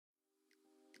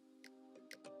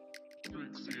Hey,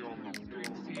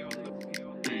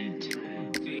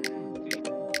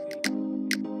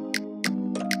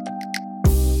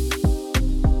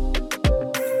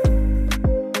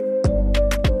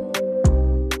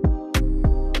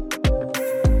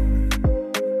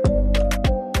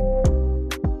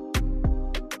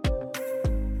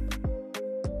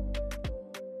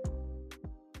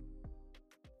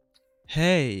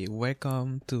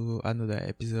 welcome to another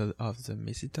episode of the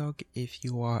MissiTalk. If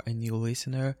you are a new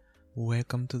listener,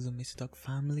 welcome to the MissiTalk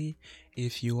family.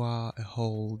 If you are a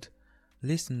old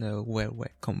listener, well,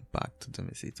 welcome back to the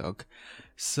MissiTalk.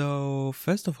 So,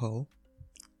 first of all,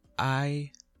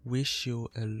 I wish you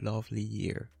a lovely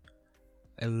year,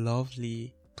 a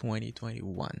lovely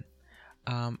 2021.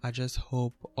 I just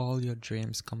hope all your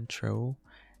dreams come true.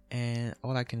 And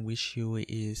all I can wish you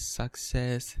is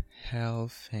success,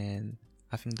 health, and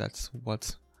I think that's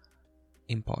what's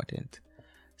important.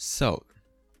 So,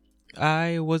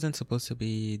 I wasn't supposed to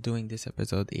be doing this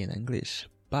episode in English,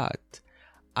 but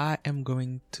I am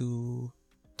going to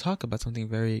talk about something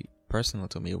very personal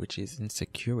to me, which is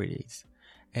insecurities.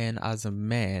 And as a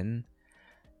man,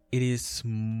 it is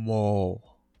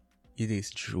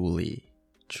truly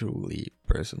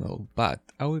personal, but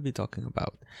I will be talking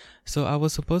about. So I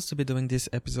was supposed to be doing this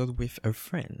episode with a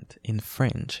friend in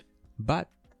French, but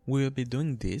we will be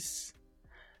doing this.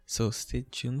 So stay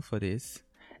tuned for this.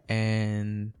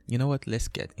 And you know what? Let's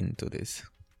get into this.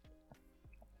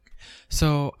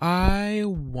 So I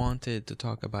wanted to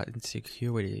talk about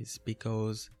insecurities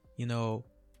because,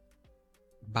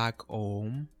 back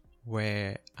home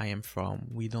where I am from,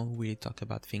 we don't really talk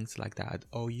about things like that.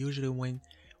 Or usually when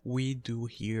we do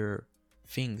hear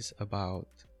things about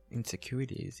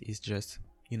insecurities, it's just,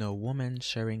 women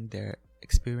sharing their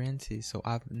experiences. So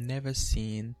I've never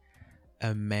seen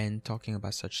a man talking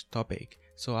about such topic.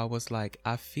 So I was like,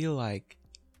 I feel like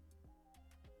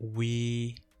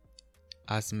we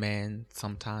as men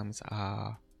sometimes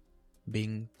are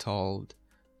being told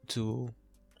to,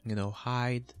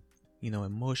 hide,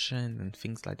 emotion and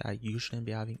things like that. You shouldn't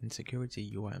be having insecurity.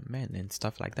 You are a man and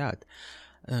stuff like that.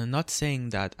 Not saying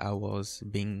that I was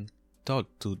being taught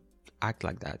to act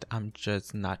like that. I'm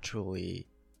just naturally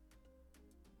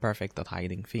perfect at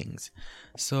hiding things.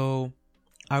 So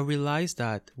I realized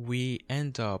that we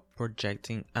end up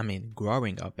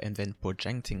growing up and then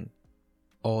projecting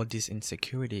all these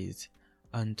insecurities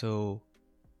until,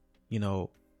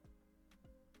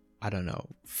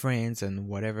 friends and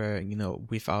whatever,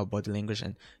 with our body language.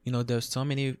 And, there's so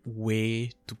many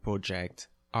ways to project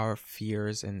our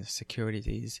fears and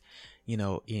insecurities,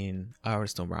 in our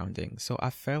surroundings. So I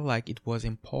felt like it was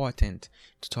important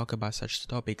to talk about such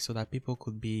topics so that people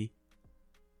could be,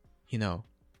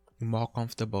 more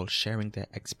comfortable sharing their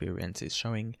experiences,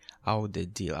 showing how they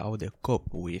deal, how they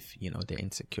cope with, their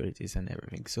insecurities and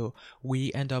everything. So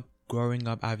we end up growing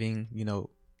up having,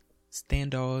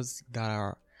 standards that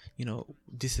are,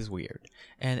 this is weird.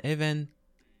 And even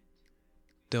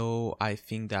though I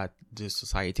think that the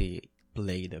society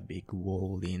played a big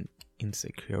role in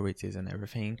insecurities and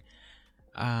everything,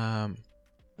 I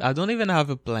don't even have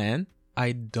a plan.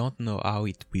 I don't know how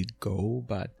it will go,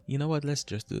 but you know what, let's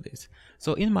just do this.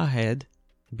 So in my head,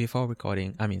 before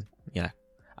recording, I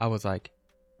was like,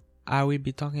 I will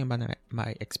be talking about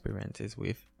my experiences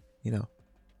with,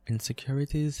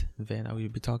 insecurities. Then I will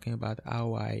be talking about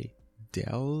how I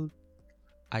deal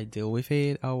with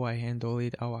it, how I handle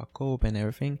it, how I cope and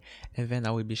everything. And then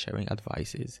I will be sharing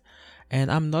advices.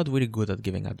 And I'm not really good at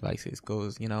giving advices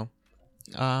because,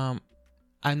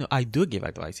 I know I do give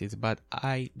advices, but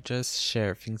I just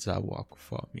share things that work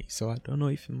for me. So I don't know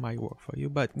if it might work for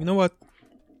you, but you know what?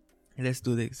 Let's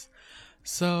do this.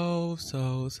 So,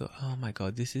 oh my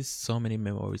God, this is so many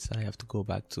memories that I have to go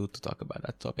back to talk about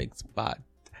that topics. But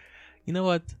you know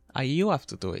what? You have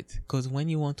to do it, because when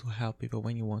you want to help people,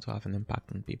 when you want to have an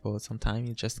impact on people, sometimes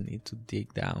you just need to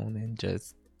dig down and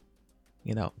just,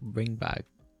 bring back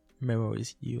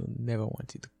memories you never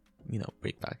wanted to,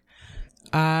 bring back.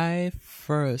 I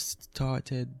first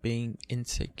started being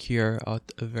insecure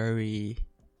at a very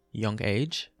young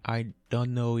age. I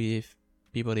don't know if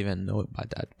people even know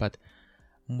about that, but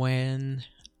when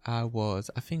I was,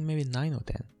 I think maybe 9 or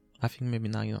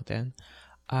 10,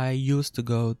 I used to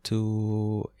go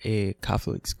to a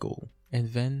Catholic school,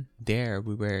 and then there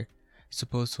we were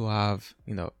supposed to have,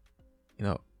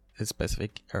 a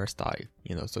specific hairstyle,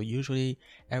 so usually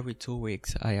every 2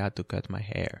 weeks I had to cut my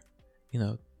hair,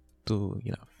 to,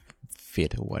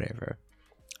 fit or whatever.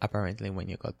 Apparently when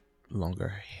you got longer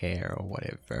hair or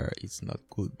whatever, it's not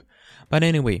good. But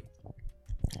anyway,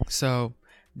 so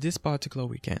this particular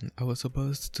weekend, I was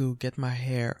supposed to get my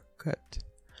hair cut.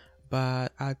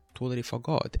 but I totally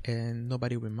forgot and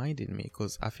nobody reminded me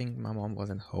because I think my mom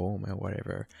wasn't home or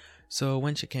whatever. So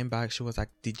when she came back, she was like,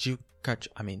 did you catch?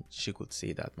 I mean, she could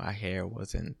see that my hair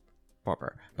wasn't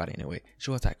proper, but anyway,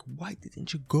 she was like, why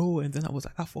didn't you go? And then I was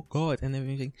like, I forgot and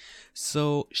everything.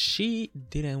 So she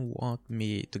didn't want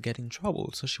me to get in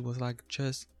trouble, so she was like,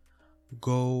 just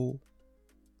go,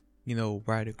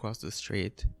 right across the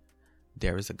street.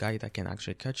 There is a guy that can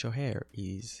actually cut your hair.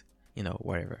 He's,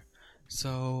 whatever.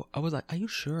 So I was like, are you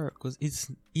sure? Because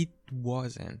it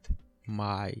wasn't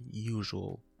my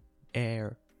usual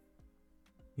hair,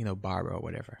 barber or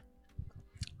whatever.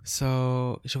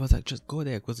 So she was like, just go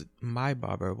there, because my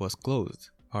barber was closed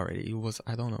already. It was,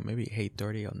 I don't know, maybe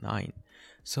 8:30 or 9.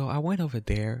 So I went over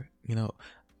there.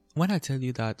 When I tell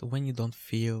you that when you don't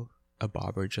feel a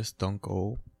barber, just don't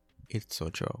go, it's so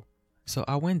true. So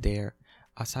I went there.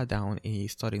 I sat down and he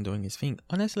started doing his thing.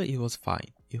 Honestly, it was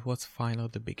fine. It was fine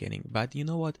at the beginning. But you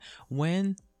know what?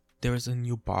 When there is a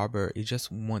new barber, he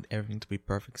just want everything to be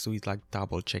perfect. So he's like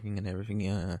double checking and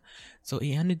everything. So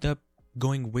he ended up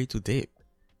going way too deep.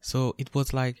 So it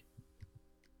was like,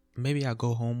 maybe I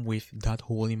go home with that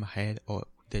hole in my head, or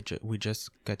we just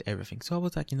cut everything. So I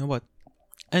was like, you know what?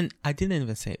 And I didn't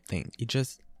even say a thing. He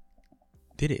just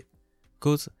did it.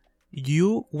 Because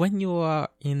when you are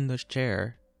in the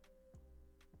chair,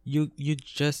 you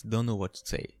just don't know what to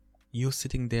say. You're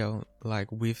sitting there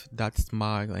like with that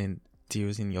smile and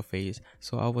tears in your face.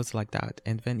 So I was like that.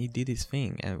 And then he did his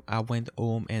thing and I went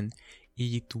home, and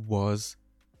it was,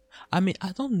 I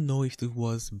don't know if it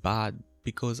was bad,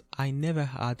 because I never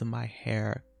had my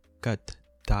hair cut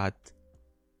that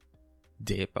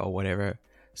deep or whatever.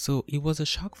 So it was a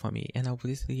shock for me, and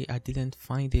obviously I didn't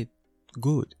find it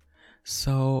good.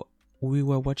 So we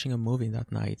were watching a movie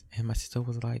that night, and my sister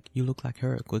was like, you look like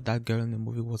her, because that girl in the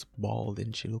movie was bald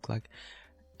and she looked like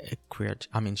a queer.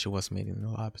 She was made in the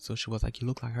lab, so she was like, you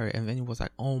look like her. And then it was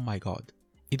like, oh my god.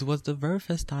 It was the very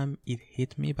first time it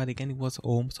hit me, but again, it was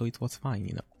home, so it was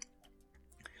fine.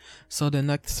 So the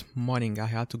next morning I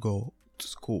had to go to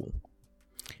school,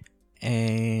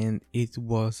 and it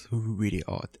was really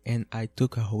hot, and I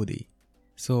took a hoodie.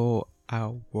 So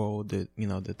I wore the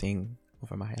thing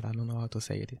over my head. I don't know how to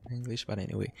say it in English, but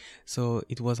anyway, so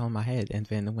it was on my head. And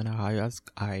then when I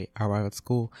arrived at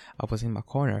school, I was in my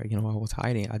corner. I was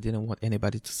hiding. I didn't want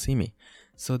anybody to see me.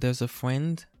 So there's a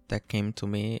friend that came to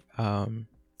me. I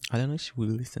don't know if she will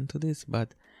listen to this,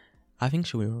 but I think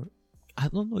she will. I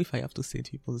don't know if I have to say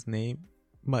people's name,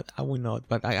 but I will not.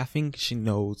 But I think she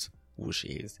knows who she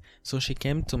is. So she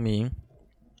came to me,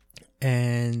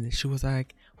 and she was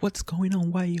like, what's going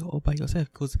on? Why are you all by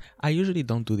yourself? Because I usually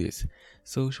don't do this.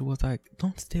 So she was like,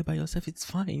 don't stay by yourself. It's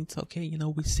fine. It's okay.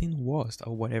 We've seen worse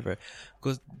or whatever.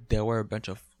 Because there were a bunch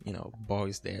of,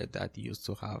 boys there that used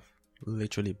to have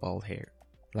literally bald hair.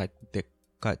 Like they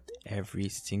cut every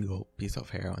single piece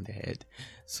of hair on their head.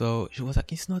 So she was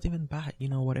like, it's not even bad,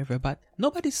 whatever. But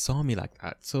nobody saw me like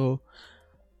that. So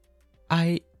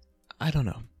I don't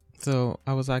know. So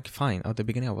I was like, fine. At the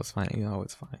beginning, I was fine. I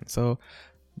was fine. So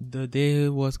the day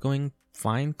was going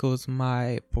fine, because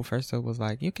my professor was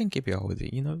like, you can keep your hoodie.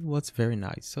 It was very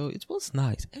nice. So it was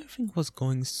nice. Everything was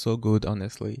going so good,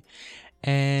 honestly.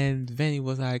 And then he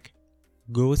was like,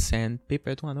 go send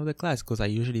paper to another class, because I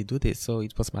usually do this. So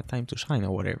it was my time to shine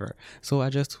or whatever. So I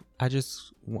just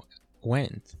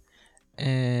went,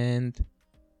 and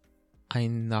I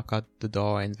knocked at the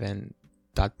door, and then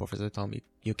that professor told me,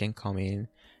 you can come in.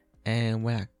 And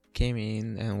when I came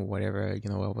in and whatever,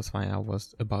 I was fine. I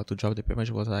was about to drop the paper.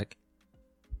 She was like,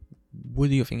 who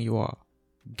do you think you are?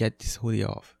 Get this hoodie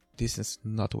off. This is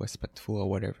not respectful or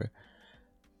whatever.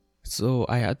 So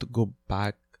I had to go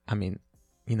back.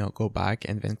 Go back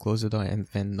and then close the door and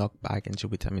then knock back, and she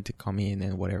would tell me to come in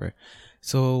and whatever.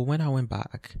 So when I went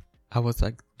back, I was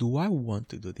like, do I want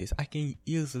to do this? I can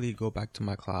easily go back to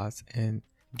my class and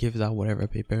give that whatever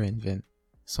paper, and then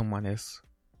someone else,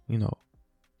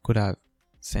 could have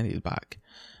sent it back.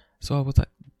 So I was like,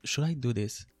 should I do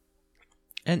this?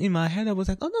 And in my head, I was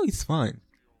like, oh no, it's fine.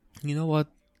 You know what?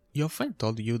 Your friend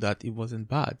told you that it wasn't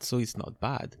bad, so it's not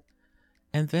bad.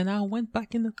 And then I went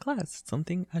back in the class,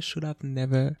 something I should have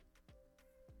never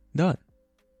done,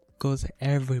 because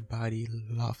everybody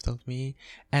laughed at me,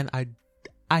 and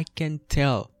I can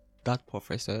tell that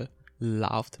professor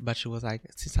laughed, but she was like,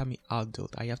 since I'm an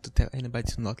adult, I have to tell anybody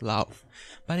to not laugh.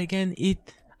 But again,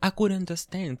 I could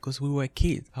understand, because we were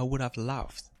kids. I would have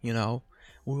laughed, we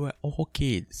were all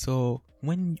kids. So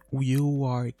when you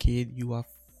are a kid, you are,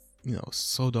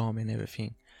 so dumb and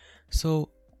everything. So,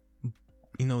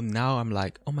 now I'm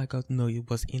like, oh my god, no, it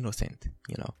was innocent,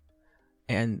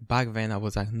 And back then I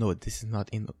was like, no, this is not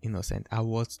innocent. I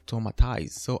was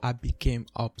traumatized. So I became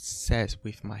obsessed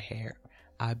with my hair.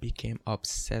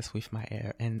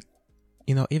 And,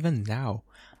 even now,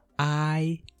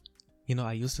 I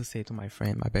used to say to my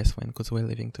friend, my best friend, because we're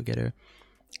living together,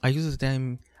 I used to tell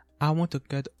him, I want to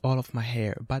cut all of my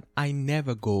hair, but I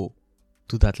never go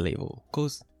to that level.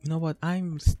 Because, you know what,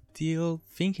 I'm still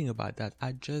thinking about that.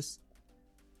 I just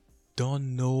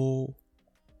don't know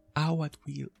how I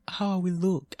will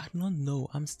look. I don't know.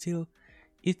 Oh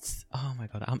my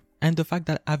God. And the fact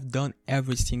that I've done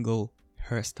every single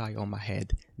hairstyle on my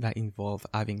head that involve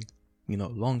having,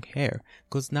 long hair.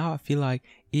 Because now I feel like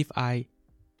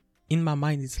in my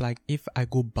mind, it's like if I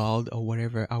go bald or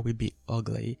whatever, I will be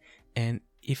ugly. And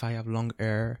if I have long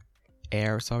hair,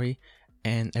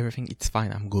 and everything, it's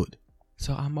fine. I'm good.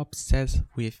 So I'm obsessed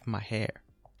with my hair.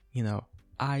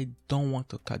 I don't want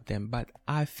to cut them, but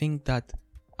I think that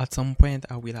at some point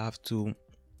I will have to,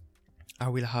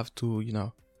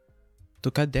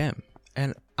 to cut them.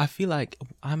 And I feel like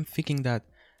I'm thinking that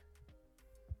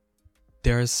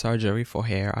there's surgery for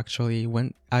hair. Actually,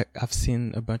 when I've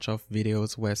seen a bunch of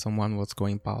videos where someone was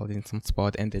going bald in some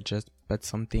spot and they just put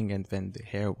something and then the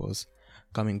hair was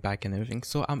coming back and everything.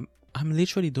 So I'm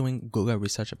literally doing Google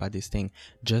research about this thing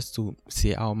just to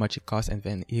see how much it costs, and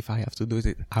then if I have to do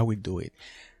it, I will do it.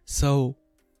 So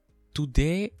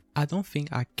today, I don't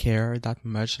think I care that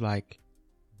much like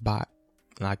back,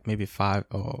 like maybe 5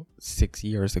 or 6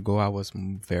 years ago. I was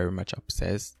very much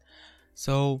obsessed.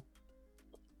 So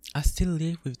I still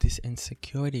live with this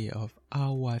insecurity of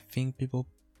how I think people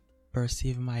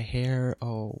perceive my hair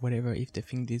or whatever, if they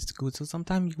think this is good. So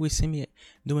sometimes you will see me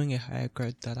doing a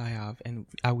haircut that I have, and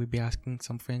I will be asking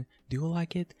some friend, do you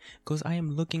like it? Because I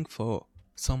am looking for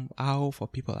somehow for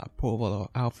people approval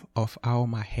of how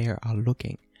my hair are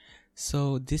looking.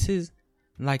 So this is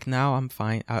like, now I'm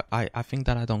fine. I think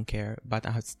that I don't care, but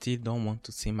I still don't want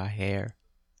to see my hair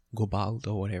go bald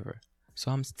or whatever.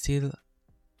 So I'm still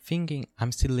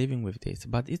living with this,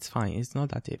 but it's fine. It's not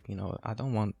that deep, I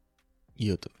don't want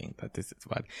you to think that this is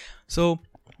bad. So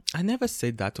I never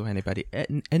said that to anybody.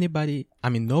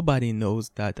 Nobody knows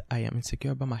that I am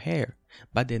insecure about my hair,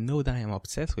 but they know that I am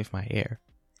obsessed with my hair.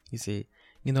 You see,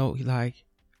 like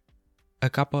a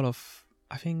couple of,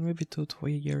 I think maybe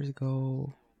 2-3 years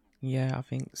ago. Yeah, I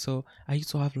think so. I used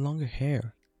to have longer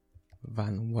hair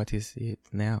than what is it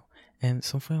now. And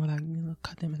some friends were like,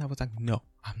 cut them. And I was like, no,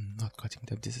 I'm not cutting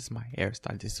them. This is my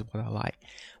hairstyle. This is what I like.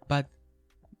 But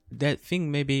that thing,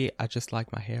 maybe I just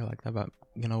like my hair like that. But,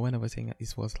 when I was saying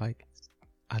it was like,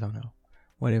 I don't know,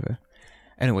 whatever.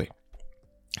 Anyway,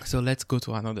 so let's go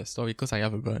to another story because I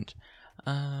have a bunch.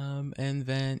 And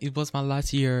then it was my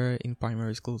last year in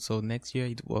primary school. So next year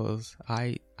it was,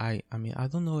 I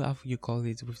don't know how you call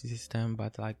it with the system,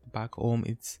 but like back home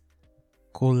it's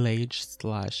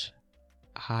college/high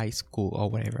school or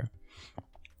whatever.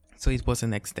 So it was the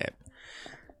next step.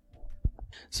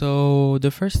 So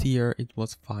the first year it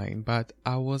was fine, but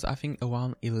I think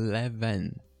around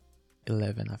 11.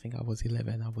 I think I was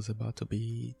 11. I was about to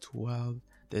be 12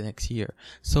 the next year.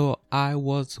 So I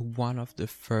was one of the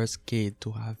first kids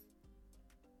to have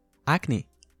acne.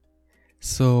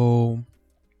 So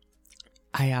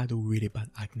I had really bad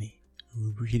acne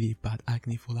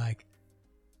for like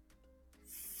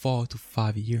 4 to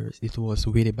 5 years. It was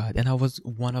really bad, and I was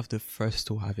one of the first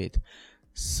to have it.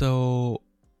 So,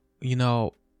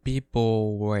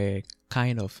 people were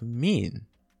kind of mean.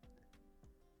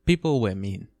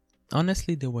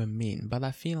 Honestly, they were mean, but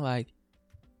I feel like,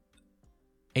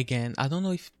 again, I don't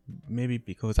know if maybe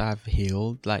because I've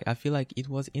healed, like I feel like it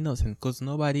was innocent because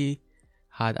nobody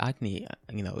had acne.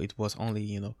 It was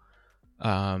only,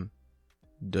 I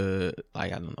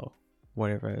don't know,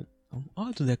 whatever.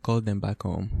 How do they call them back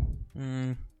home?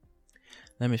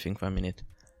 Let me think for a minute.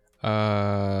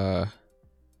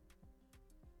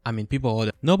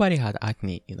 Nobody had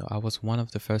acne, I was one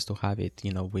of the first to have it,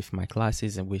 with my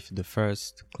classes and with the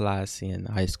first class in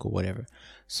high school, whatever.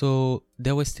 So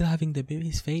they were still having the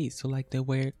baby's face. So like they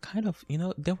were kind of,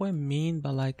 they were mean,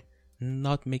 but like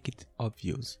not make it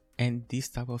obvious. And this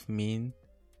type of mean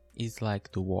is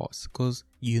like the worst because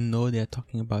they're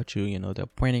talking about you, they're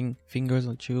pointing fingers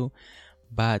at you,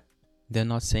 but they're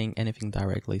not saying anything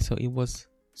directly. So it was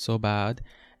so bad.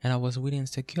 And I was really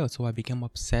insecure, so I became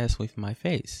obsessed with my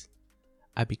face.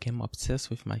 And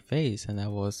that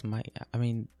was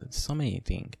so many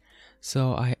things.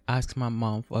 So I asked my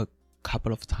mom for a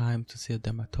couple of times to see a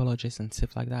dermatologist and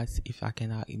stuff like that, if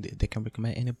they can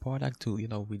recommend any product to,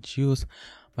 reduce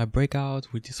my breakout,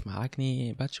 reduce my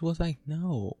acne. But she was like,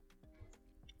 no.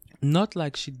 Not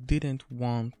like she didn't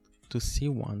want to see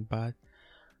one, but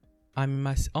I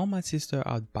mean, all my sisters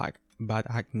had bad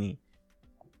acne.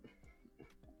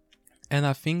 And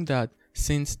I think that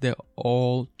since they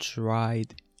all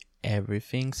tried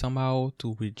everything somehow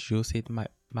to reduce it, my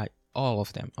all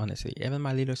of them, honestly, even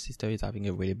my little sister is having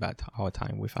a really bad hard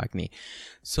time with acne.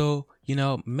 So,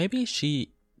 maybe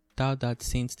she thought that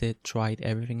since they tried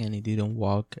everything and it didn't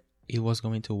work, it was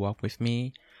going to work with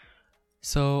me.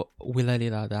 So we let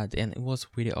it out that, and it was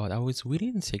really odd. I was really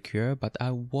insecure, but I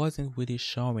wasn't really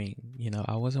showing,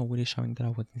 I wasn't really showing that I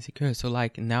was insecure. So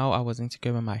like now I was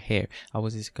insecure about my hair. I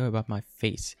was insecure about my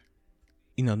face.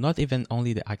 Not even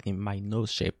only the acne, my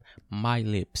nose shape, my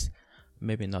lips,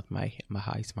 maybe not my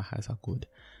eyes. My eyes are good.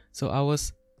 So I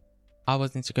was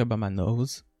insecure about my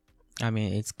nose. I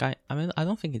mean, I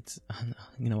don't think it's,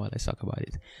 you know what, let's talk about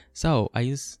it. So I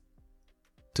used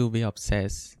to be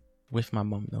obsessed with my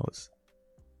mom's nose.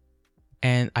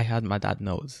 And I had my dad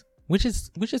nose, which is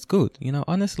good.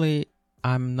 Honestly,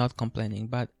 I'm not complaining,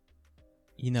 but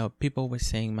people were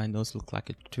saying my nose looked like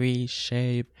a tree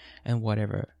shape and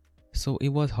whatever. So it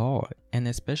was hard, and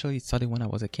especially it started when I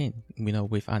was a kid,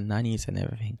 with our nannies and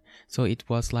everything. So it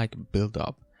was like build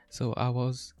up. So I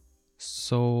was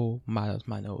so mad at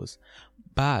my nose,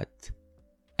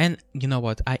 and you know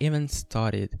what? I even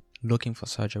started looking for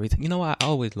surgeries. I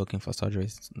always looking for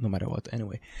surgeries no matter what.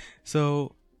 Anyway,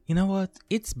 so. You know what?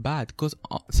 It's bad because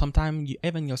sometimes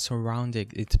even your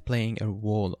surrounding it's playing a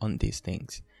role on these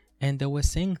things. And they were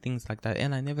saying things like that,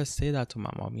 and I never say that to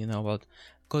my mom.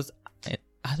 Because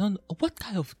I don't know what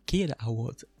kind of kid I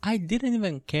was. I didn't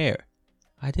even care.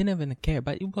 But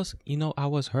it was, I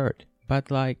was hurt,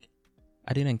 but like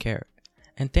I didn't care.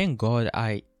 And thank God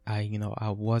I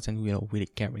wasn't really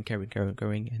caring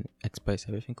and express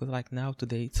everything. Because like now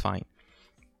today it's fine.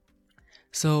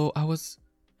 So I was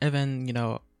even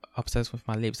obsessed with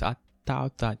my lips. I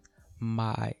thought that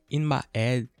in my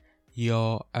head,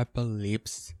 your upper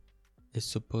lips is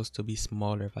supposed to be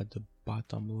smaller than the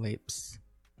bottom lips,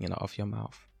 of your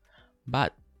mouth.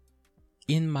 But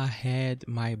in my head,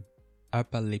 my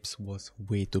upper lips was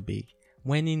way too big.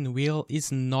 When in real,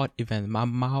 it's not even. My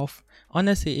mouth,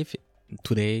 honestly,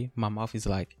 today my mouth is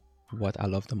like what I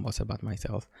love the most about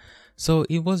myself. So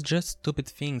it was just stupid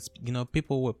things.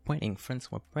 People were pointing, friends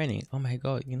were pointing. Oh my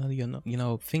God,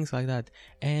 things like that.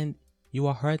 And you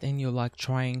are hurt and you're like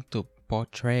trying to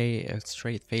portray a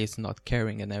straight face, not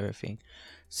caring and everything.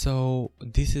 So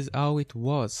this is how it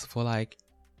was for like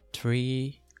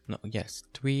 3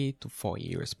 to 4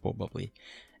 years probably.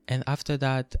 And after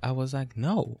that, I was like,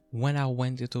 no. When I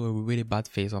went into a really bad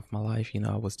phase of my life,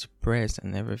 I was depressed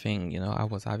and everything. I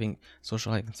was having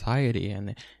social anxiety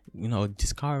and,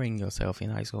 discovering yourself in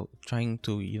high school, trying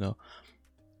to,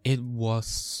 it was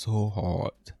so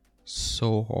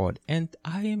hard. And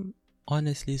I am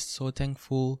honestly so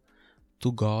thankful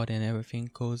to God and everything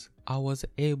because I was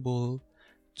able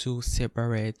to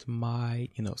separate my,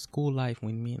 school life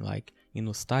with me, like,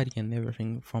 study and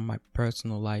everything from my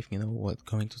personal life,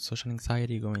 going to social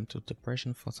anxiety, going to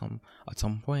depression at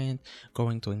some point,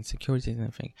 going to insecurities and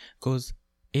everything, because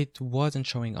it wasn't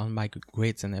showing on my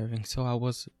grades and everything. So I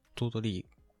was totally,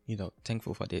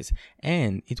 thankful for this.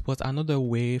 And it was another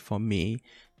way for me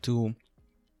to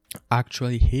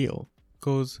actually heal,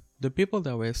 because the people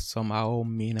that were somehow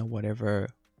mean or whatever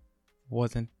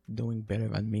wasn't doing better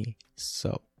than me.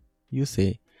 So you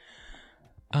see,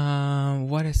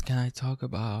 what else can I talk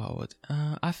about?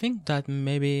 I think that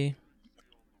maybe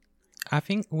I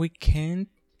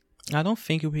don't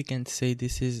think we can say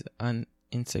this is an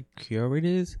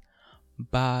insecurities,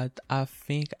 but I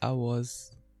think I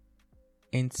was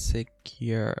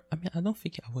insecure. I mean, I don't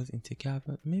think I was insecure,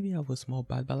 but maybe I was more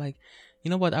bad. But like,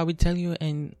 you know what? I would tell you,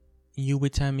 and you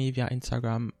would tell me via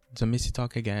Instagram, the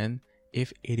MissiTalk again,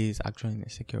 if it is actually an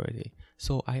insecurity.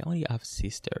 So I only have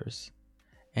sisters,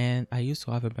 and I used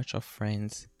to have a bunch of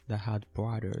friends that had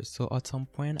brothers. So at some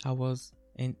point, I was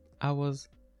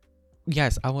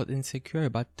insecure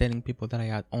about telling people that I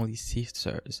had only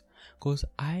sisters, because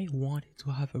I wanted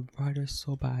to have a brother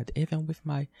so bad. Even with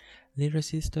my little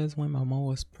sisters, when my mom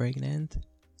was pregnant,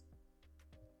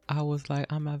 I was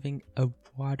like, I'm having a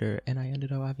brother, and I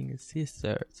ended up having a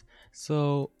sister.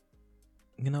 So,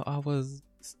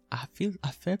 I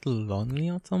felt lonely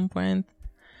at some point.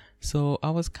 So I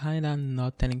was kind of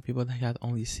not telling people that I had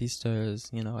only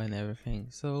sisters, and everything.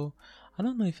 So I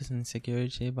don't know if it's an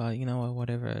insecurity, but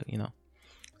whatever.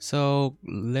 So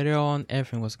later on,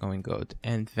 everything was going good.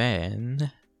 And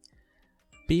then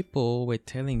people were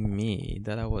telling me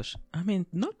that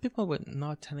people were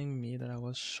not telling me that I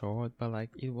was short, but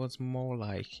like it was more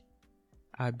like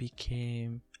I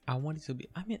wanted to be,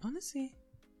 honestly,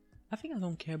 I think I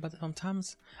don't care, but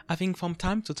sometimes I think from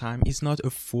time to time it's not a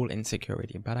full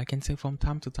insecurity, but I can say from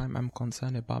time to time I'm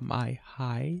concerned about my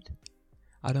height.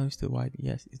 I don't use the word.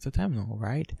 Yes, it's a terminal,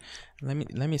 right? Let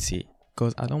me see,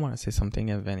 because I don't want to say something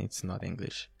and then it's not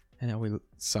English, and I will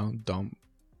sound dumb.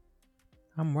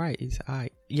 I'm right. It's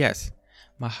height. Yes,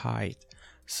 my height.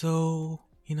 So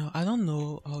I don't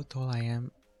know how tall I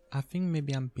am. I think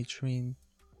maybe I'm between,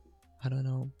 I don't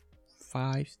know,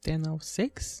 5'10" or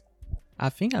 6. I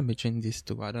think I'm between these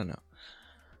two. I don't know.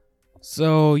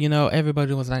 So,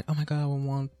 everybody was like, oh my God, I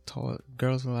want tall.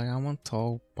 Girls were like, I want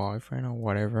tall boyfriend or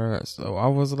whatever. So I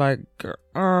was like,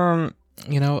 I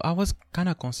was kind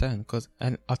of concerned because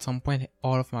at some point,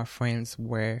 all of my friends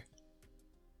were,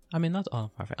 I mean, not all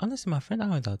of my friends. Honestly, my friends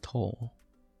aren't that tall.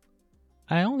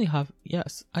 I only have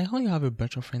a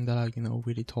bunch of friends that are,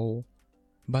 really tall.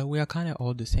 But we are kind of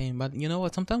all the same. But you know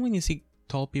what? Sometimes when you see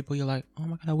tall people, you're like, oh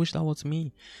my God, I wish that was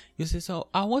me. You see, so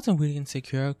I wasn't really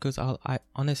insecure because I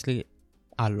honestly,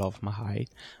 I love my height.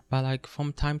 But like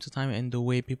from time to time, and the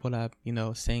way people are,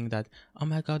 saying that, oh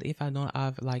my God, if I don't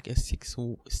have like a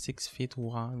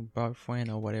 6'1" boyfriend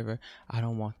or whatever, I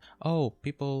don't want. Oh,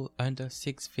 people under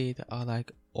 6 feet are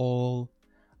like all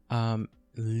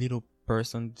little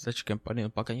person that you can put in a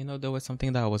pocket. There was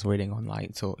something that I was reading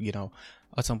online. So,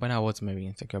 at some point I was maybe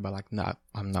insecure, but like, no,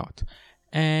 I'm not.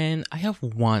 And I have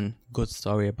one good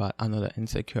story about another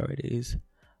insecurities,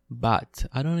 but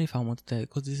I don't know if I want to tell it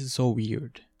because this is so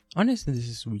weird. Honestly, this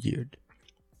is weird.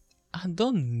 I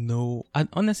don't know.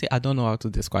 Honestly, I don't know how to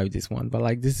describe this one, but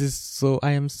like,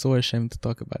 I am so ashamed to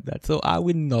talk about that. So I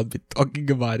will not be talking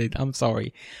about it. I'm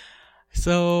sorry.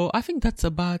 So I think that's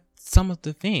about some of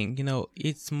the thing.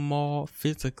 It's more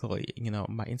physically,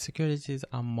 my insecurities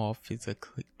are more physic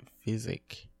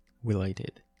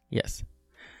related. Yes.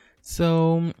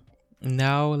 So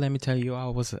now let me tell you, I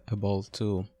was able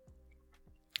to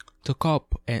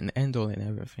cope and handle and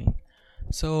everything.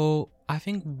 So I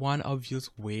think one obvious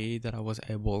way that I was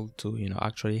able to,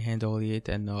 actually handle it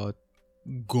and not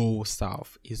go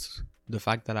south is the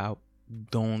fact that I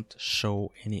don't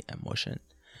show any emotion.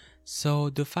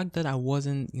 So the fact that I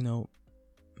wasn't,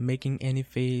 making any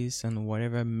face and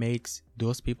whatever makes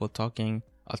those people talking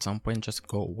at some point just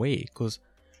go away. Because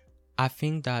I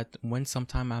think that when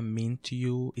sometimes I'm mean to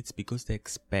you, it's because they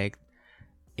expect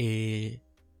a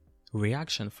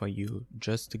reaction for you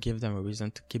just to give them a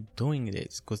reason to keep doing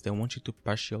this, because they want you to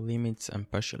push your limits and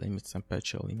push your limits and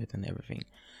push your limit and everything.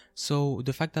 So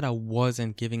the fact that I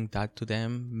wasn't giving that to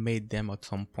them made them at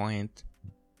some point,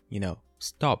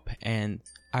 stop. And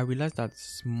I realized that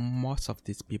most of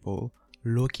these people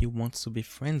low-key wants to be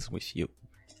friends with you.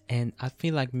 And I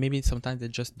feel like maybe sometimes they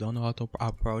just don't know how to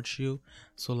approach you.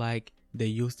 So like they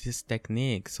use this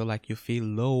technique. So like you feel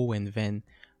low and then,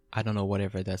 I don't know,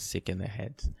 whatever, that's sick in the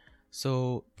head.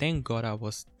 So thank God I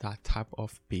was that type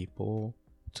of people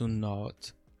to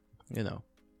not,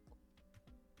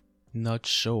 not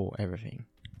show everything.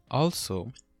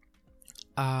 Also,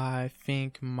 I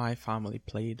think my family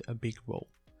played a big role,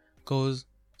 because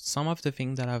some of the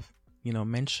things that I've,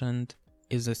 mentioned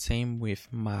is the same with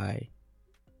my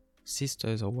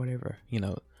sisters or whatever.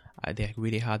 They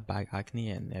really had bad acne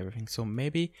and everything. So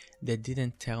maybe they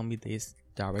didn't tell me this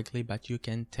directly, but you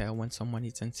can tell when someone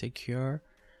is insecure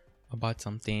about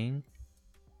something,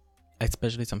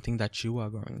 especially something that you are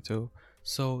going to.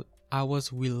 So I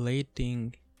was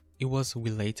relating. It was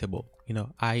relatable.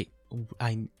 I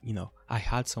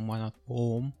had someone at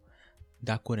home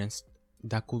that could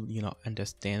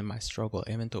understand my struggle,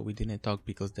 even though we didn't talk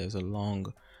because there's a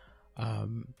long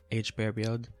age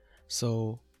period.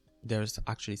 So there's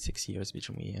actually 6 years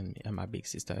between me and my big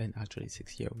sister, and actually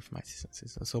 6 years with my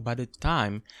sister. So by the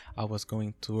time I was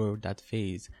going through that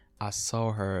phase, I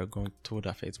saw her going through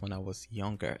that phase when I was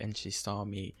younger, and she saw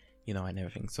me, and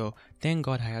everything. So thank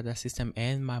God I had that system,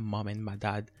 and my mom and my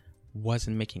dad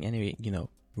wasn't making any,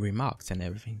 remarks and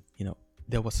everything.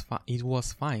 It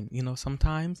was fine.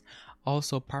 Sometimes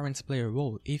also parents play a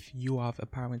role. If you have a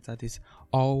parent that is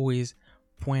always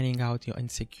pointing out your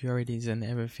insecurities and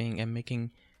everything and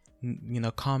making,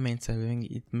 comments and everything,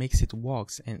 it makes it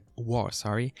worse.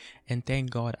 And thank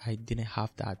God I didn't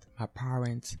have that. My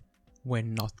parents were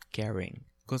not caring,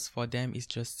 because for them it's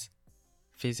just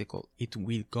physical. It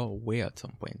will go away at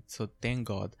some point. So thank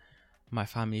God my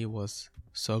family was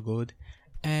so good.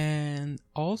 And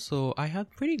also I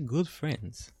had pretty good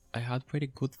friends.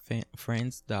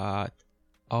 Friends that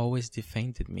always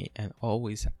defended me and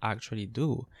always actually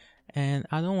do. And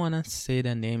I don't want to say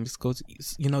their names because,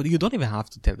 you don't even have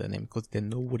to tell their name because they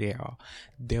know who they are.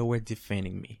 They were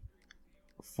defending me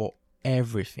for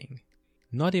everything.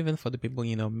 Not even for the people,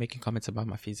 making comments about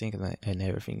my physique and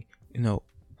everything.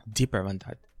 deeper than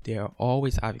that. They are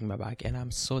always having my back, and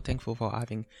I'm so thankful for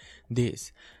having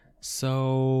this.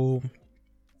 So,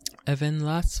 and then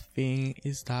last thing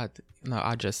is that,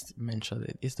 I just mentioned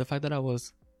it, is the fact that I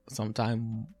was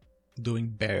sometime doing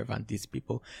better than these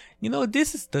people.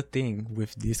 This is the thing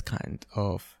with this kind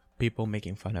of people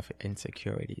making fun of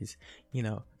insecurities.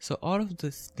 So all of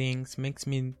these things makes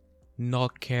me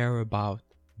not care about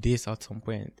this at some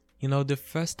point. The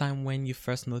first time when you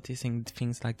first noticing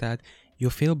things like that, you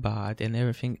feel bad and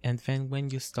everything, and then when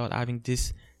you start having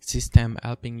this system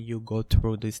helping you go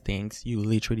through these things, you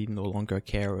literally no longer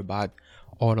care about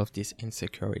all of these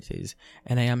insecurities.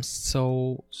 And I am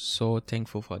so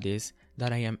thankful for this,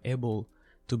 that I am able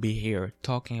to be here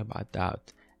talking about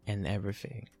that and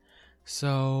everything.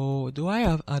 So, do I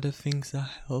have other things that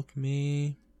help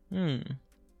me?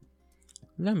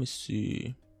 Let me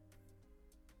see.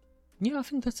 Yeah, I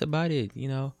think that's about it.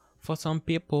 For some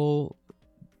people,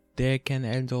 they can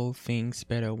handle things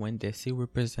better when they see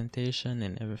representation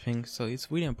and everything. So it's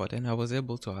really important. I was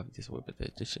able to have this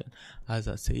representation, as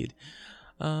I said.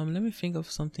 Let me think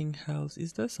of something else.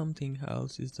 Is there something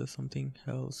else?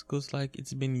 Because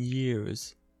it's been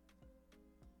years.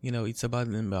 It's about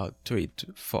 3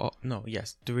 to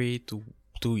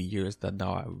 2 years that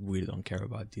now I really don't care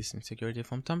about this insecurity.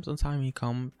 From time to time it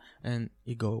come and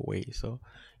it go away. So,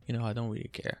 I don't really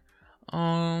care.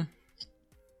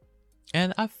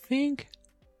 And I think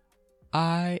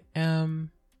it's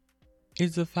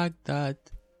the fact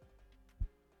that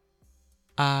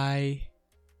I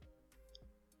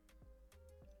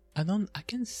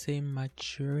can say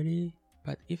maturity,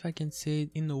 but if I can say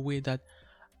it in a way that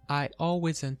I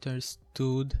always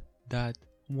understood that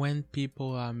when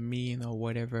people are mean or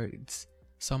whatever, it's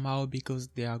somehow because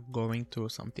they are going through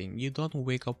something. You don't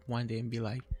wake up one day and be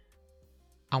like,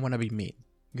 I want to be mean.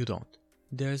 You don't.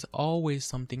 There's always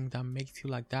something that makes you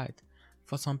like that.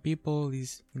 For some people,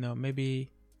 is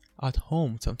maybe at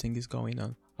home something is going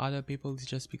on. Other people, it's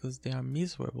just because they are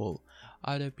miserable.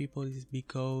 Other people, is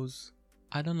because,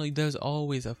 I don't know, there's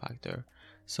always a factor.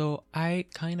 So I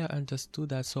kind of understood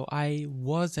that. So I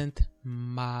wasn't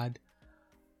mad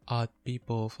at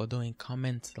people for doing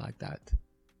comments like that.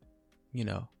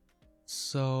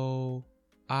 So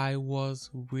I was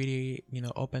really,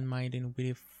 open-minded,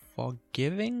 really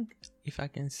forgiving, if I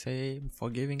can say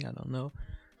forgiving, I don't know.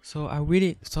 So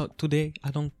today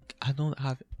I don't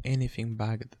have anything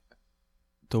bad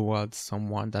towards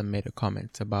someone that made a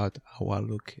comment about how I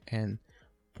look and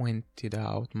pointed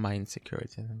out my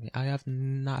insecurity. I have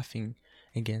nothing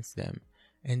against them,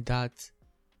 and that's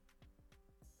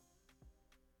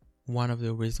one of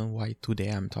the reasons why today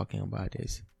I'm talking about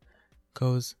this,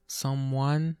 because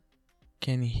someone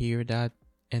can hear that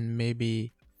and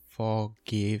maybe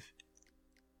forgive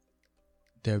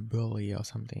their bully or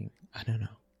something. I don't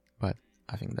know, but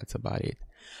I think that's about it.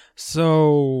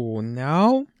 So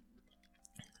now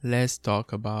let's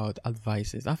talk about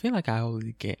advices. I feel like I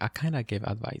kind of gave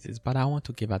advices, but I want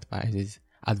to give advices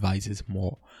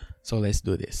more. So let's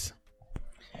do this.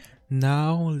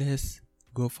 Now let's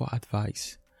go for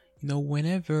advice.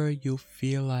 Whenever you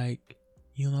feel like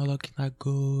you're not looking that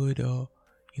good, or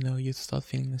you start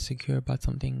feeling insecure about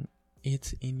something,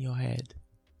 it's in your head.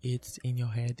 It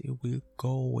will go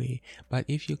away. But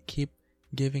if you keep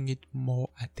giving it more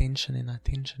attention,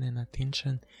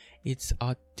 it's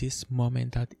at this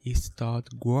moment that it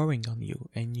starts growing on you,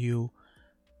 and you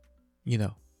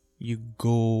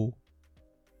go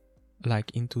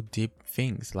into deep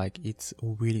things, like it's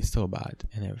really so bad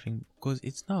and everything, because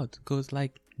it's not. Because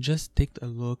just take a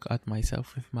look at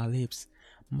myself with my lips.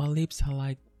 My lips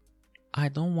are I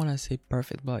don't want to say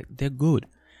perfect, but they're good.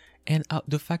 And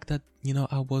the fact that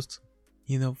I was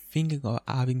thinking of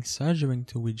having surgery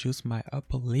to reduce my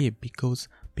upper lip because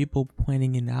people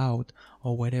pointing it out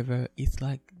or whatever, it's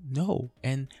no.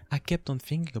 And I kept on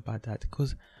thinking about that,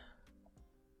 because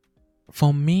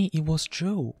for me it was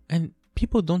true. And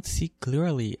people don't see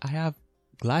clearly. I have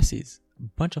glasses. A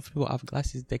bunch of people have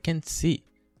glasses. They can't see.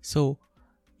 So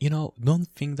don't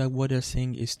think that what they're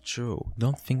saying is true.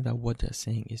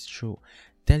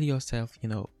 Tell yourself,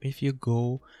 if you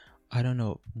go, I don't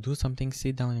know, do something,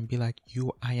 sit down and be like,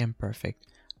 I am perfect.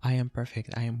 I am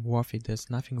worth it.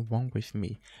 There's nothing wrong with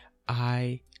me.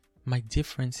 My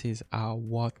differences are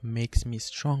what makes me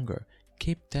stronger.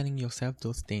 Keep telling yourself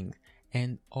those things,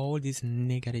 and all these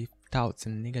negative thoughts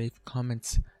and negative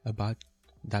comments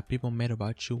that people made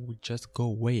about you will just go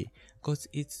away, because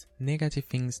it's negative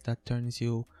things that turns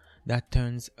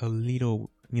a little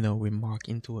remark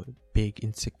into a big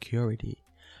insecurity.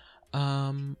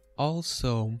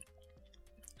 Also,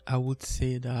 I would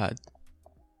say that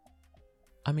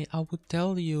I mean, I would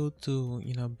tell you to,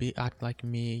 be act like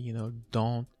me,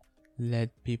 don't let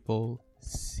people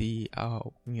see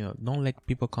don't let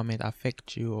people comment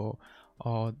affect you,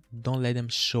 or don't let them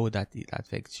show that it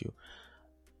affects you.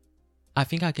 I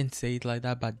think I can say it like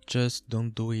that, but just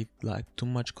don't do it like too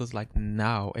much, because like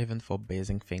now, even for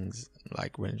basic things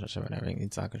like relationship and everything,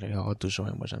 it's actually hard to show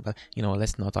emotion. But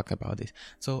let's not talk about this.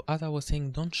 So as I was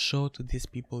saying, don't show to these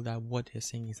people that what they're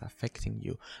saying is affecting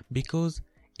you, because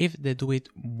if they do it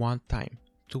one time,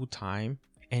 two time,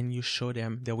 and you show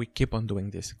them, they will keep on doing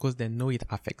this because they know it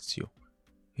affects you.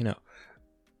 Oh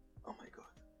my god.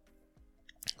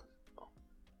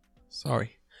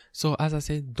 Sorry. So as I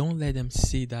said, don't let them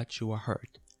see that you are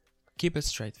hurt. Keep a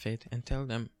straight face and tell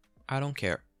them, I don't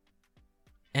care.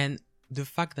 And the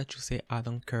fact that you say I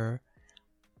don't care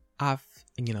have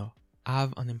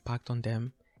an impact on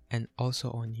them and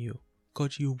also on you,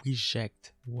 because you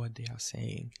reject what they are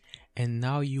saying, and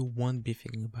now you won't be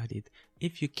thinking about it.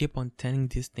 If you keep on telling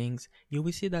these things, you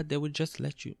will see that they will just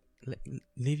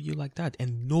leave you like that,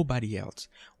 and nobody else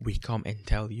will come and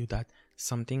tell you that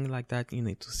something like that, you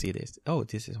need to see this, oh,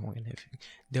 this is wrong and everything.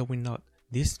 They will not.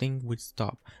 This thing would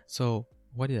stop. So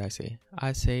what did I say?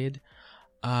 I said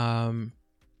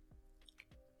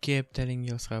keep telling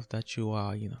yourself that you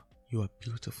are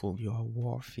beautiful, you are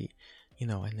worthy,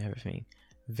 and everything.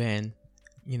 Then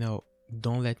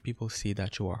don't let people see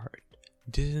that you are hurt.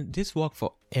 This works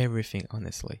for everything,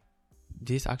 honestly.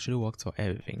 This actually works for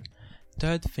everything.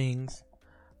 Third things,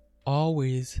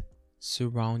 always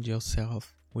surround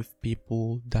yourself with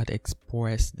people that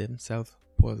express themselves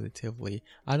positively.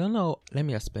 I don't know, let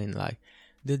me explain. Like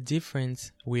the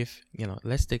difference with,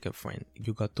 let's take a friend.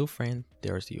 You got two friends,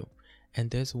 there's you.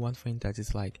 And there's one friend that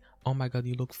is like, oh my god,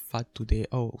 you look fat today.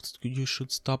 Oh, you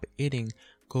should stop eating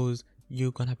because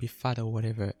you're gonna be fat or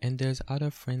whatever. And there's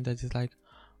other friend that is like,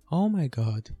 oh my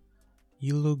god,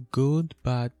 you look good,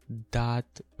 but that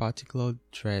particular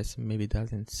dress maybe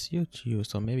doesn't suit you,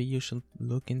 so maybe you should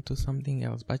look into something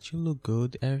else. But you look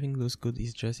good, everything looks good,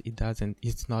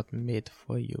 it's not made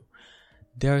for you.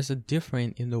 There's a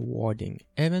difference in the wording,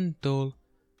 even though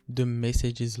the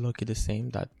message is looking the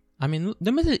same.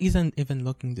 The message isn't even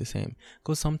looking the same,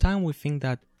 because sometimes we think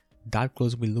that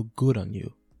clothes will look good on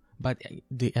you, but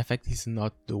the effect is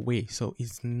not the way. So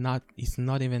it's not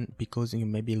even because you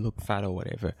maybe look fat or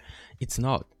whatever. It's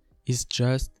not. It's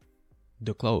just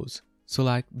the clothes. So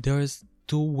like there's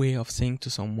two way of saying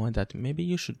to someone that maybe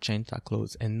you should change that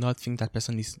clothes, and not think that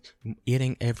person is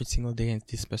eating every single day and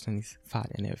this person is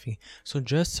fat and everything. So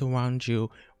just surround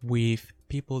you with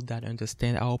people that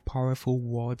understand how powerful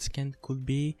words could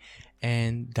be,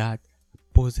 and that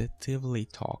positively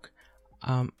talk.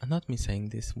 Not me saying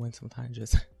this when sometimes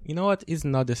just it's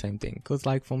not the same thing, because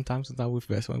like from time to time with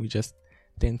best when we just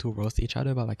tend to roast each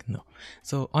other, but like no.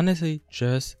 So honestly,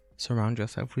 just surround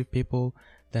yourself with people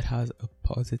that has a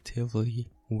positively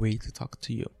way to talk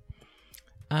to you.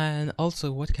 And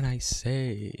also, what can I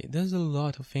say? There's a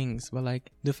lot of things, but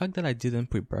like the fact that I didn't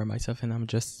prepare myself and I'm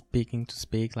just speaking to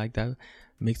speak like that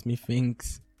makes me think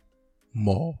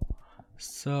more.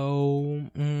 So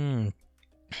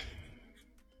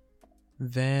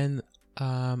then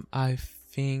I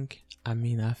think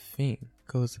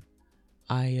because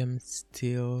I am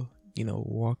still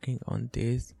working on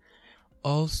this.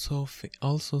 Also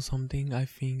something I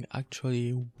think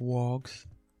actually works,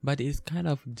 but it's kind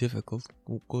of difficult,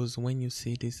 because when you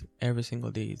see this every single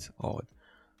day, it's odd.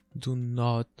 Do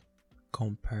not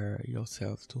compare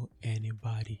yourself to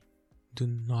anybody. Do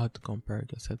not compare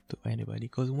yourself to anybody,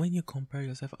 because when you compare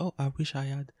yourself, oh, I wish I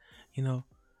had a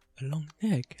long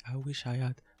neck, I wish I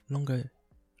had longer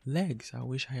legs, I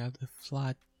wish I had a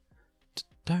flat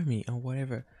tummy or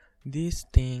whatever. These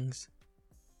things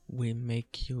will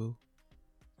make you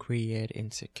create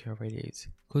insecurities,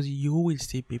 because you will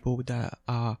see people that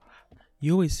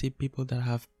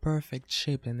have perfect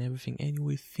shape and everything, and you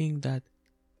will think that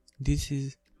this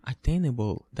is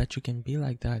attainable, that you can be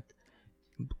like that,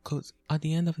 because at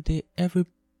the end of the day,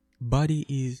 everybody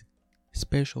is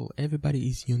special, everybody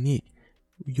is unique.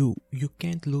 You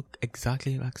can't look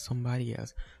exactly like somebody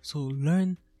else. So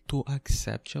learn to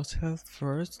accept yourself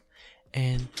first.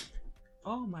 And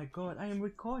oh my god, I am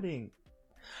recording.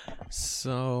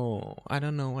 So I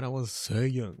don't know what I was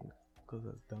saying, because I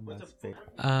was dumb as fuck.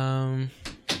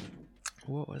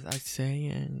 What was I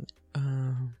saying?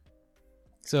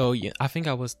 So yeah, I think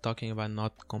I was talking about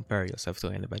not compare yourself to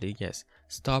anybody. Yes,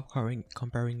 stop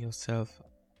comparing yourself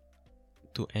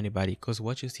to anybody, because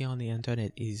what you see on the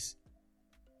internet is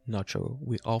not true.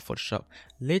 We all Photoshop.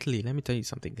 Lately, let me tell you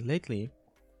something. Lately,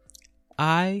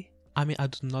 I do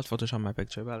not Photoshop my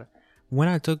picture, but when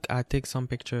I take some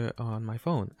picture on my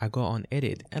phone, I go on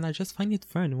edit, and I just find it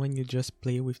fun when you just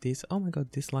play with this. Oh my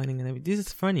god, this lining and everything. This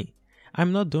is funny.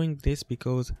 I'm not doing this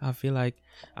because I feel like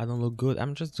I don't look good.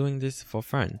 I'm just doing this for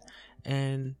fun.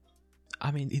 And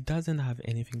I mean, it doesn't have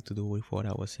anything to do with what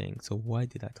I was saying. So why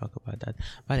did I talk about that?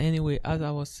 But anyway, as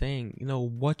I was saying,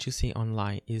 what you see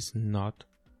online is not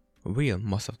real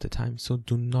most of the time. So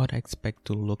do not expect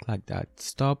to look like that.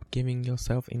 Stop giving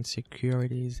yourself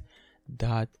insecurities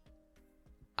that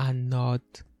are not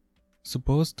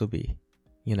supposed to be,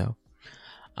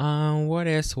 what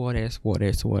else?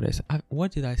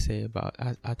 What did I say about?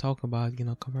 I talk about,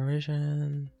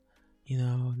 comparison,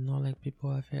 not let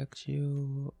people affect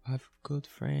you, have good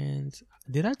friends.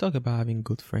 Did I talk about having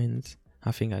good friends?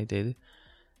 I think I did.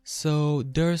 So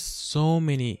there's so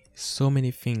many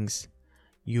things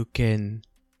you can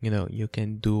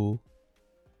do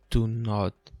to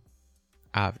not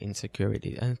have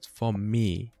insecurity. And for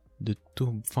me,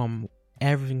 from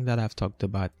everything that I've talked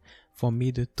about, for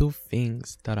me, the two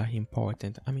things that are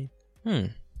important,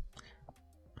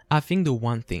 I think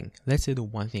let's say the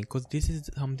one thing, because this is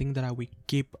something that I will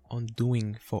keep on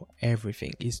doing for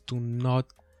everything, is to not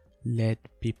let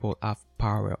people have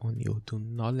power on you. Do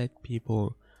not let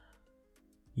people,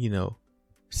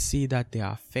 see that they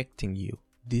are affecting you.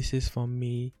 This is for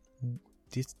me,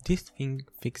 this thing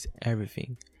fix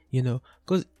everything.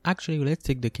 Because actually, let's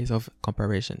take the case of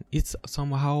comparison. It's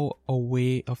somehow a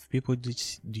way of people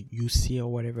you see or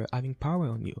whatever having power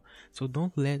on you. So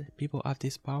don't let people have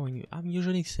this power on you. I'm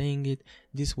usually saying it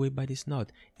this way, but it's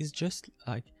not. It's just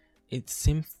like, it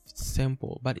seems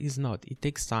simple, but it's not. It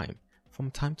takes time.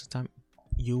 From time to time,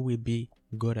 you will be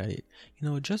good at it.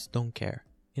 Just don't care.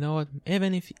 You know what?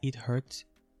 Even if it hurts,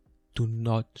 do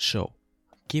not show.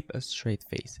 Keep a straight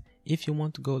face. If you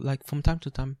want to go, like, from time to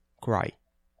time, cry.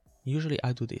 Usually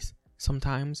I do this.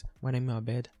 Sometimes when I'm in my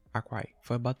bed, I cry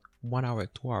for about 1 hour,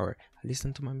 2 hours. I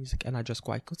listen to my music and I just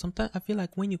cry. Because sometimes I feel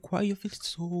like when you cry, you feel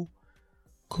so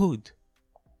good.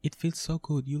 It feels so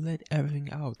good. You let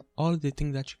everything out. All the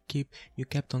things that you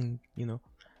kept on,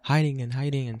 hiding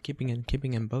and keeping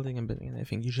and building and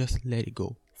everything. You just let it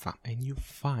go. And you're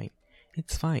fine.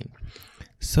 It's fine.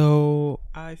 So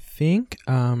I think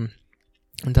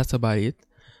that's about it.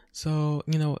 So,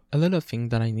 a little thing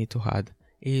that I need to add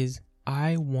is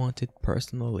I wanted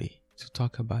personally to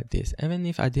talk about this, even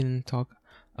if I didn't talk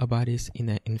about this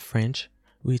in French,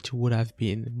 which would have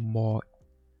been more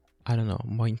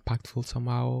impactful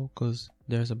somehow, because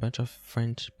there's a bunch of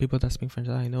French people that speak French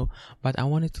that I know, but I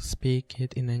wanted to speak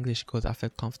it in English because I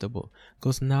felt comfortable,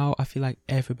 because now I feel like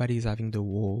everybody is having the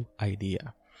whole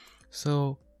idea.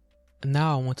 So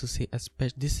now I want to say,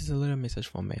 this is a little message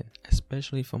for men,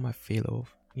 especially for my fellow,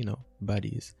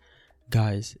 buddies.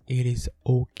 Guys, it is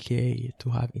okay to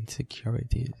have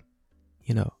insecurities.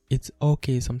 It's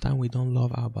okay. Sometimes we don't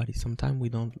love our body. Sometimes we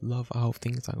don't love how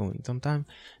things are going. Sometimes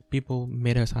people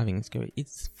made us having insecurity.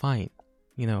 It's fine.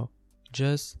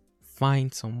 Just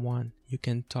find someone you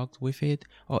can talk with it.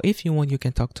 Or if you want, you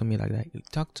can talk to me like that. You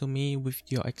talk to me with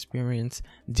your experience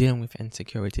dealing with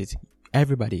insecurities.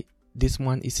 Everybody. This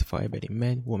one is for everybody.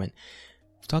 Men, women.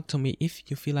 Talk to me if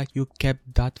you feel like you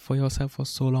kept that for yourself for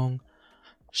so long.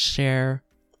 Share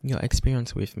your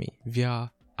experience with me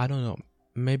via, I don't know,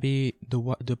 maybe the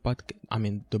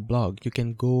blog. You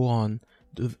can go on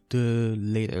the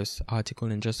latest article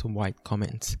and just write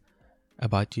comments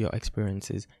about your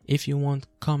experiences. If you want,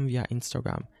 come via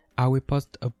Instagram. I will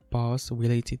post a post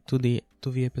related to the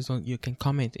episode. You can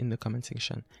comment in the comment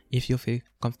section if you feel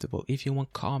comfortable. If you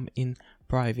want, come in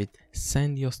private,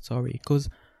 send your story, because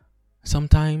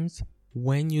sometimes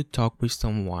when you talk with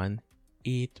someone,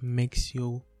 it makes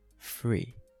you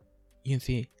free. You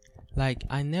see, like,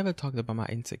 I never talked about my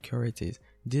insecurities.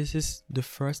 This is the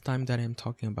first time that I'm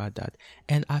talking about that,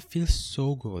 and I feel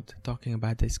so good talking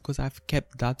about this because I've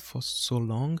kept that for so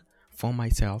long for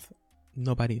myself.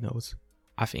 Nobody knows,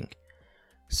 I think.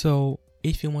 So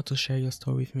if you want to share your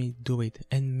story with me, do it.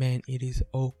 And man, it is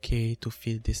okay to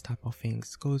feel this type of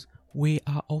things, because we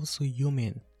are also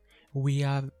human. We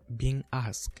are being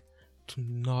asked to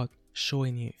not show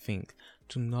anything,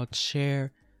 to not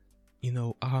share,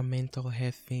 our mental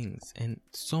health things and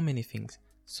so many things.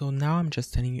 So now I'm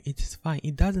just telling you, it is fine.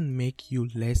 It doesn't make you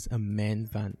less a man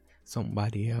than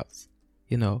somebody else,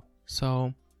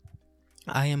 So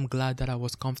I am glad that I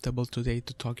was comfortable today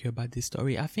to talk to you about this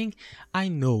story. I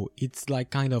know it's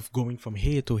like kind of going from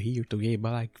here to here to here,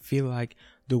 but I feel like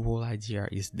the whole idea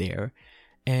is there.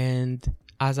 And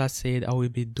as I said, I will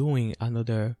be doing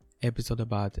another episode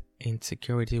about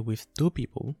insecurity with two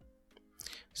people.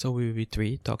 So we will be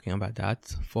three talking about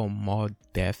that for more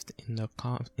depth in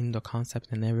the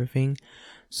concept and everything.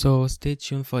 So stay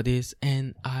tuned for this,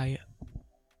 and I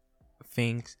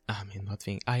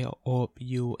hope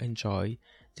you enjoy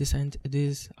this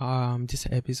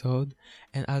episode.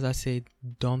 And as I said,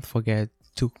 don't forget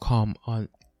to come on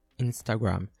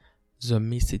Instagram, the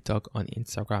MissiTalk on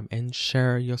Instagram, and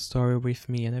share your story with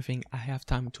me. And I think I have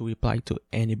time to reply to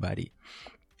anybody.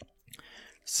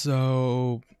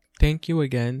 So thank you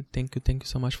again. Thank you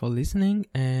so much for listening,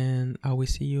 and I will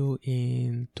see you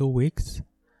in 2 weeks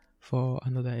for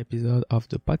another episode of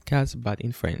the podcast, but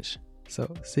in French.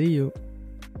 So see you.